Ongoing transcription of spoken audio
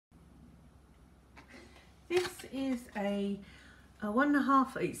This is a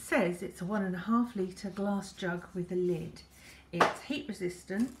 1.5, it says it's a 1.5 litre glass jug with a lid. It's heat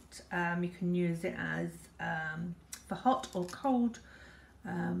resistant. You can use it as for hot or cold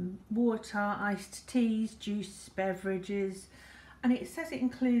water, iced teas, juice, beverages, and it says it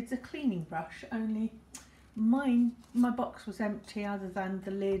includes a cleaning brush. Only my box was empty other than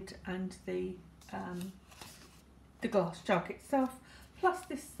the lid and the glass jug itself, plus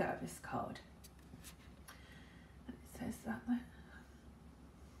this service card. And it says that there.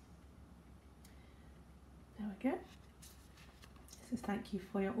 There we go. It says thank you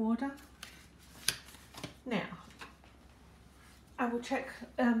for your order. Now, I will check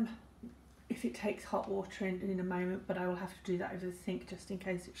if it takes hot water in a moment, but I will have to do that over the sink just in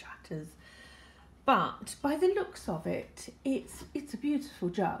case it shatters. But by the looks of it, it's a beautiful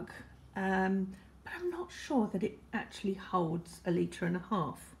jug, but I'm not sure that it actually holds 1.5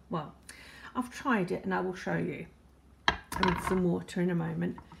 litres. Well, I've tried it and I will show you with some water in a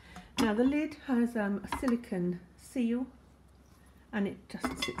moment. Now the lid has a silicone seal and it just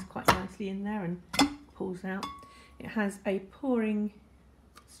sits quite nicely in there and pulls out. It has a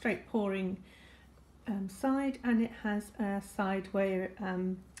straight pouring side, and it has a side where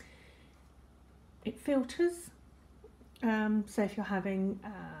it filters. So if you're having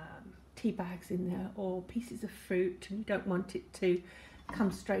tea bags in there or pieces of fruit and you don't want it to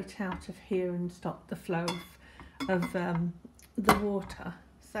come straight out of here and stop the flow of the water.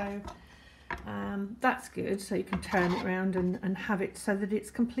 So that's good, so you can turn it around and have it so that it's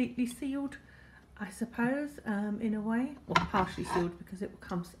completely sealed, I suppose, in a way, or partially sealed because it will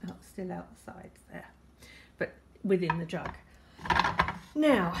come out, still out the sides there, but within the jug.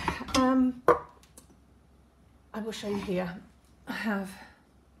 Now, I will show you here. I have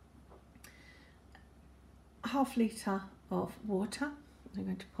 1/2 litre of water. I'm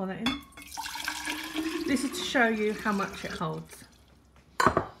going to pour that in. This is to show you how much it holds,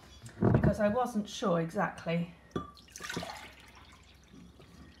 because I wasn't sure exactly.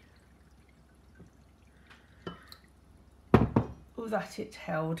 That it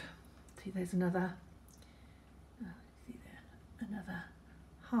held. See, there's another. See there, another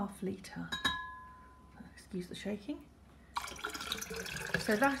 1/2 litre. Excuse the shaking.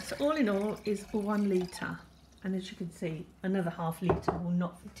 So that's all in all is 1 litre, and as you can see, another 1/2 litre will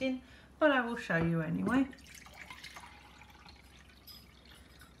not fit in, but I will show you anyway.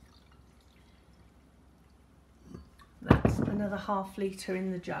 That's another 1/2 litre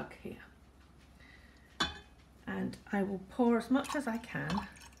in the jug here. And I will pour as much as I can.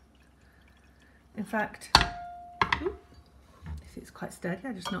 In fact, this is quite sturdy,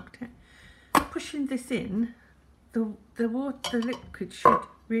 I just knocked it. Pushing this in, the liquid should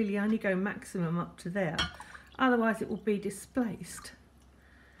really only go maximum up to there, otherwise it will be displaced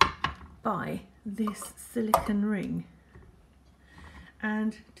by this silicone ring.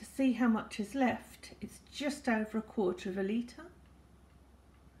 And to see how much is left, it's just over 1/4 litre.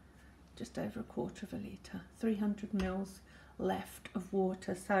 Just over 1/4 litre, 300 mils left of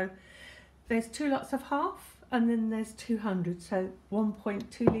water. So there's 2 lots of 1/2, and then there's 200, so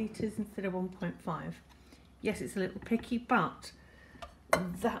 1.2 litres instead of 1.5. Yes, it's a little picky, but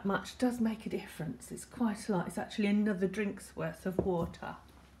that much does make a difference. It's quite a lot. It's actually another drink's worth of water.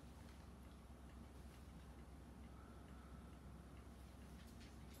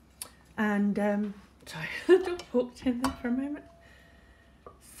 And sorry, the dog walked in there for a moment.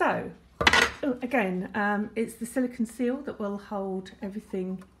 So again, it's the silicone seal that will hold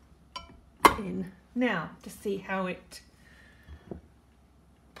everything in. Now, to see how it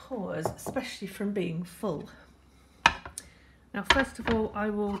pours, especially from being full. Now, first of all, I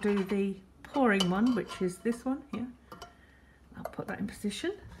will do the pouring one, which is this one here. I'll put that in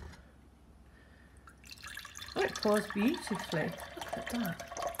position. Oh, it pours beautifully. Look at that.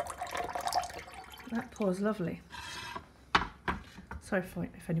 That pours lovely. Sorry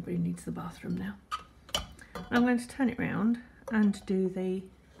if anybody needs the bathroom now. I'm going to turn it round and do the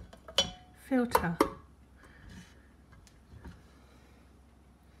filter.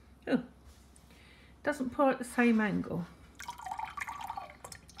 Oh, doesn't pour at the same angle.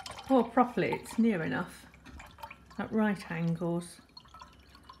 To pour properly, it's near enough at right angles.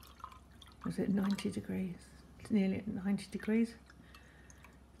 Was it 90 degrees? It's nearly at 90 degrees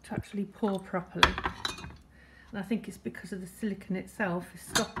to actually pour properly. And I think it's because of the silicone itself is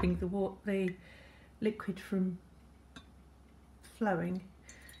stopping the liquid from flowing.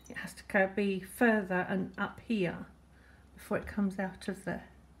 It has to be further and up here before it comes out of there.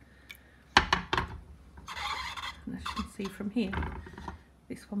 And as you can see from here,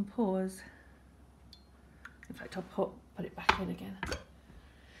 this one pours. In fact, I'll put it back in again.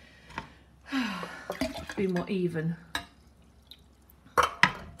 be more even.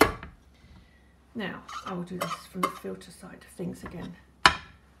 Now I will do this from the filter side of things again.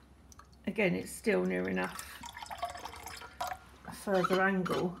 Again, it's still near enough a further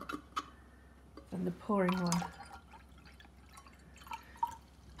angle than the pouring one.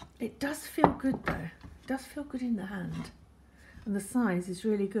 It does feel good though. It does feel good in the hand. And the size is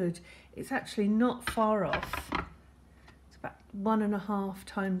really good. It's actually not far off. It's about 1.5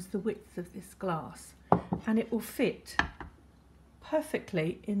 times the width of this glass. And it will fit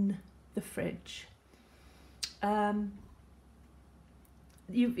perfectly in the fridge. Even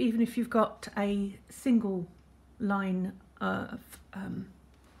if you've got a single line of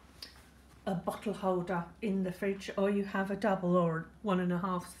a bottle holder in the fridge, or you have a double or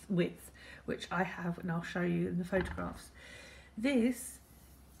 1.5 width, which I have, and I'll show you in the photographs. This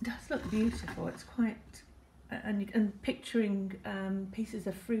does look beautiful. It's quite, and picturing pieces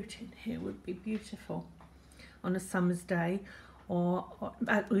of fruit in here would be beautiful on a summer's day, or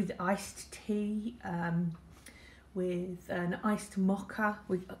with iced tea, with an iced mocha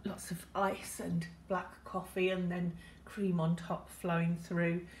with lots of ice and black coffee, and then cream on top flowing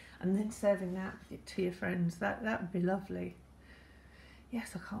through, and then serving that to your friends. That would be lovely.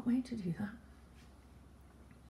 Yes, I can't wait to do that.